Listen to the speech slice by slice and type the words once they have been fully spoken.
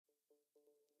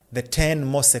The 10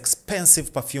 most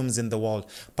expensive perfumes in the world.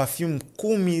 Perfume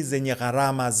 10 zenye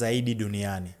gharama zaidi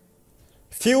duniani.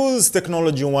 Fuse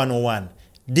Technology 101.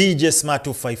 DJ Smart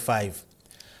 255.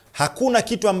 Hakuna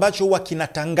kitu ambacho huwa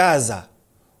kinatangaza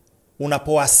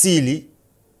unapowasili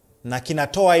na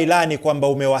kinatoa ilani kwamba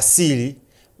umewasili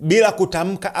bila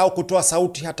kutamka au kutoa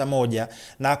sauti hata moja,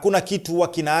 na hakuna kitu huwa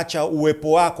kinaacha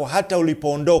uwepo wako hata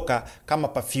ulipoondoka kama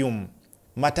perfume.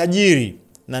 Matajiri,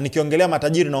 na nikiongelea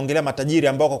matajiri naongelea matajiri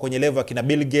ambao kwa kwenye level kina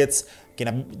Bill Gates,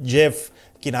 kina Jeff,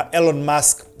 kina Elon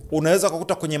Musk, unaweza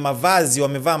kukuta kwenye mavazi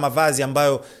wamevaa mavazi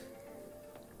ambayo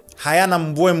hayana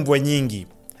mbwembwe nyingi,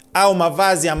 au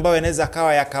mavazi ambayo yanaweza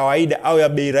kawa ya kawaida au ya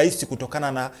bei rahisi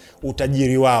kutokana na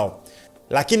utajiri wao.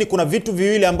 Lakini kuna vitu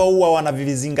viwili ambao huwa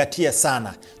wanavizingatia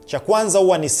sana. Cha kwanza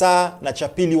huwa ni saa na cha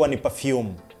pili huwa ni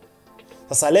perfume.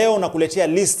 Sasa leo nakuletea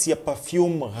list ya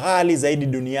perfume ghali zaidi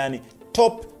duniani,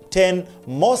 top 10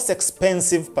 most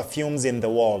expensive perfumes in the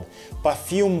world.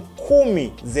 Perfume 10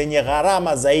 zenye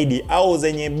gharama zaidi au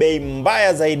zenye bei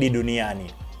mbaya zaidi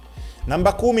duniani.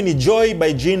 Namba 10 ni Joy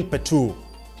by Jean Patou.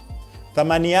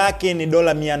 Thamani yake ni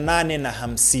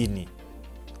 $850.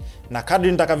 Na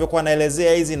kadri nitakavyokuwa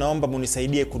naelezea hizi, naomba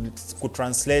munisaidie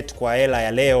kutranslate kwa hela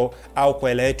ya leo au kwa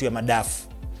hela yetu ya madafu.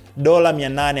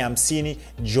 $850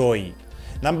 Joy.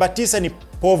 Namba 9 ni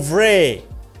Pauvre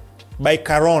by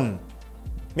Caron.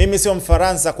 Mimi sio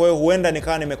Mfaransa, kwa hiyo huenda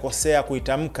nikawa nimekosea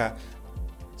kuitamka,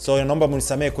 so naomba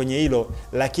munisamehe kwenye hilo,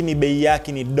 lakini bei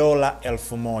yake ni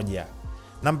 $1000.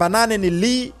 Namba 8 ni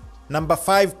Lee Number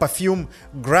 5 perfume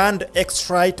Grand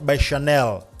Extrait by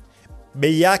Chanel.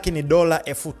 Bei yake ni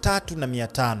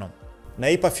 $3500. Na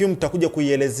hii perfume tutakuja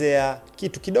kuielezea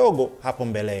kitu kidogo hapo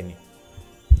mbeleni.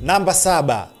 Namba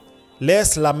 7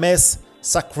 Les Lames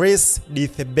Sacrés de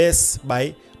Thebes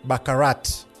by Baccarat.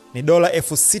 Ni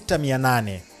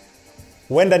 $6800.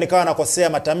 Huenda nikawa nakosea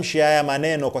matamshi haya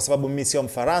maneno kwa sababu mimi sio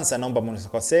Mfaransa, naomba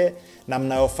mnikosee, na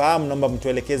mnayofahamu naomba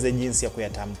mtuelekeze jinsi ya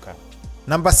kuyatamka.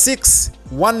 Number 6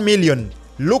 1 Million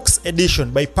Lux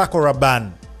Edition by Paco Rabanne.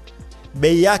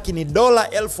 Bei yake ni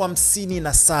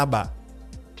 $57,000.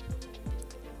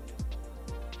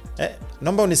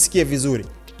 Naomba unisikie vizuri.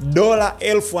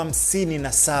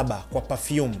 $57,000 kwa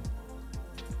perfume.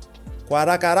 Kwa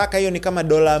haraka hiyo ni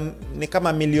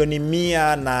kama milioni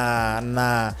 100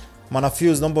 na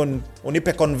Manafuse, naomba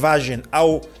unipe conversion,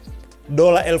 au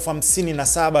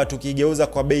 $57,000 tukigeuza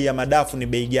kwa bei ya madafu ni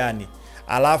bei gani?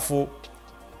 Alafu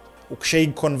ukishai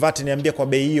convert niambie kwa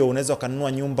bei hiyo unaweza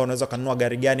kununua nyumba, unaweza kununua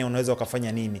gari gani, unaweza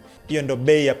ukafanya nini. Hiyo ndio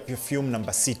bei ya perfume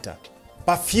namba 6.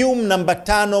 Perfume namba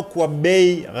 5 kwa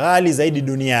bei ghali zaidi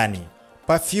duniani.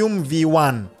 Perfume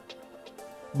V1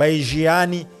 by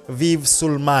Gianni Viv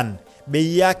Sulman.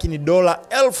 Bei yake ni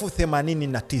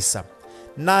 $89,000.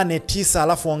 89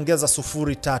 alafu ongeza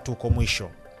 03 huko mwisho.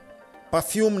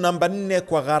 Perfume namba 4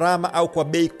 kwa gharama au kwa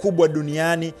bei kubwa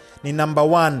duniani ni number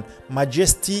 1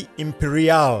 Majesty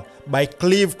Imperial by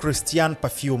Cleve Christian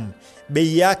Perfume.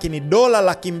 Bei yake ni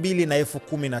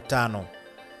 $215,000.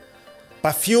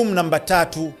 Perfume namba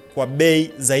 3 kwa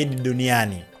bei zaidi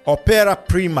duniani, Opera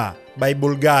Prima by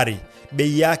Bulgari.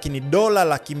 Bei yake ni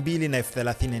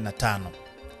 $235,000.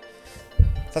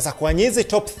 Sasa kwa hizi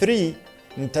top 3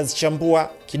 nitazichambua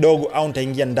kidogo au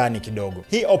nitaingia ndani kidogo.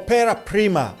 Hii Opera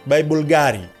Prima by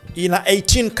Bulgari ina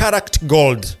 18 karat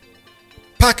gold,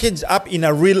 packaged up in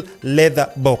a real leather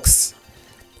box.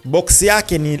 Box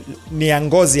yake ni ya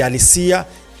ngozi halisia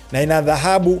na ina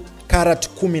dhahabu karat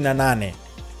 18.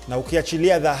 Na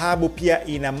ukiachilia dhahabu pia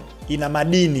ina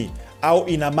madini au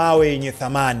ina mawe yenye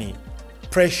thamani,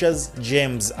 precious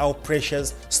gems au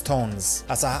precious stones.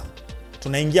 Sasa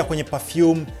tunaingia kwenye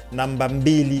perfume namba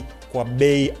 2 kwa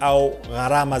bei au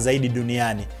gharama zaidi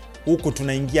duniani. Huku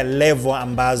tunaingia level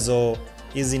ambazo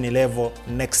hizi ni level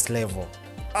next level.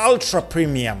 Ultra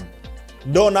Premium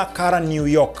Donna Karan New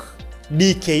York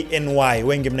DKNY,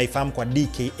 wengi mnaifahamu kwa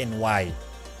DKNY.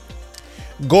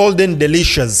 Golden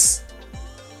Delicious,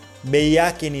 bei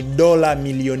yake ni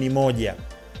 $1,000,000.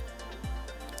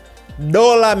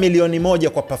 $1,000,000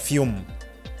 kwa perfume.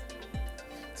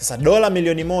 Sasa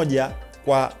 $1,000,000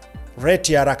 kwa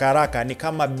rate ya haraka ni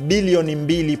kama bilioni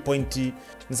 2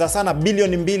 sana,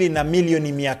 bilioni 2 na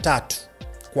milioni 300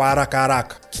 kwa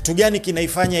haraka. Kitu gani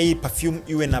kinaifanya hii perfume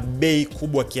iwe na bei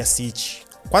kubwa kiasi hichi?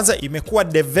 Kwanza imekuwa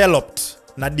developed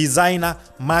na designer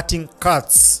Martin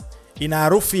Kurtz. Ina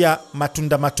harufu ya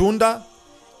matunda,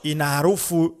 ina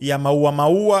harufu ya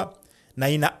maua na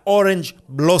ina orange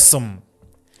blossom.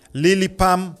 Lily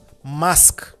palm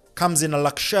musk comes in a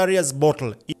luxurious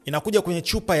bottle. Inakuja kwenye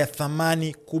chupa ya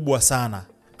thamani kubwa sana,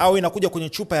 au inakuja kwenye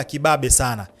chupa ya kibabe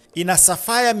sana. Ina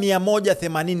sapphire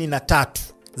 183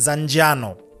 za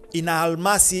njano. ina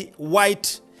almasi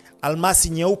white, almasi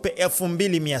nyeupe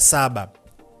 2700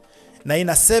 na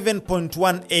ina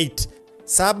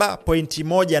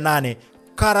 7.18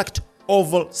 carat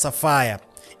oval sapphire.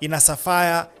 Ina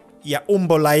sapphire ya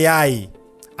umbo la yai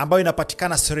ambayo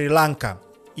inapatikana Sri Lanka.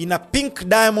 Ina pink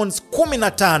diamonds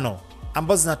 15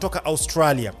 ambazo zinatoka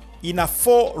Australia. Ina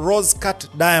 4 rose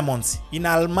cut diamonds.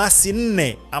 Ina almasi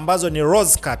 4 ambazo ni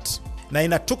rose cut na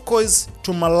ina turquoise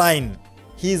tourmaline.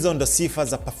 Hizo ndo sifa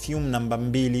za perfume namba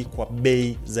 2 kwa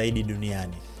bei zaidi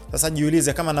duniani. Sasa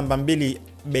jiulize, kama namba 2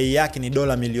 bei yake ni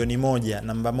dola milioni 1,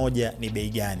 namba 1 ni bei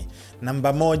gani?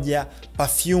 Namba 1,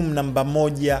 perfume namba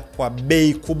 1 kwa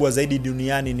bei kubwa zaidi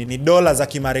duniani ni dola za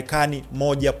Kimarekani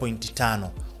 1.5.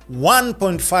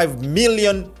 $1.5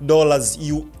 million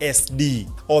USD,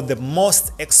 or the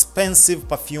most expensive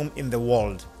perfume in the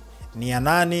world. Ni ya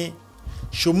nani?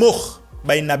 Shumukh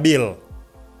by Nabil.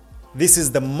 This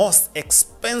is the most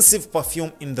expensive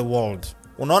perfume in the world.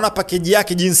 Unaona package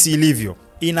yake jinsi ilivyo.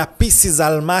 Ina pisi za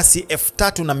almasi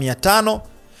 3500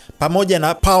 pamoja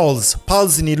na pearls.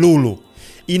 Pearls ni lulu.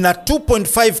 Ina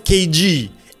 2.5 kg.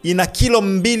 Ina kilo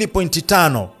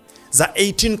 2.5 za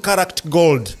 18 karat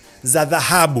gold za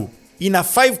dhahabu. Ina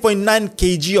 5.9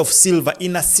 kg of silver.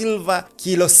 Ina silver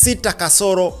kilo 6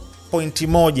 kasoro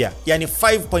 0.1, yani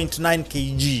 5.9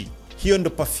 kg. Hiyo ndo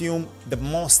perfume the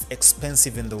most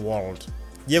expensive in the world.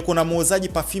 Je, kuna muuzaji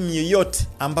perfume yoyote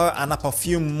ambayo ana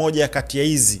perfume moja kati ya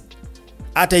hizi?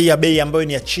 Hata hii ya bei ambayo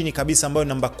ni ya chini kabisa, ambayo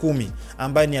namba 10,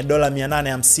 ambayo ni ya dola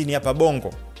 850 hapa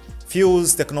Bongo.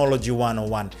 Fuse Technology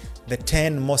 101. The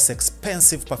 10 most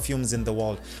expensive perfumes in the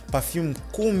world. Perfume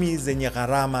 10 zenye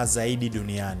gharama zaidi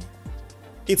duniani.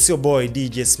 It's your boy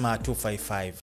DJ Smart 255.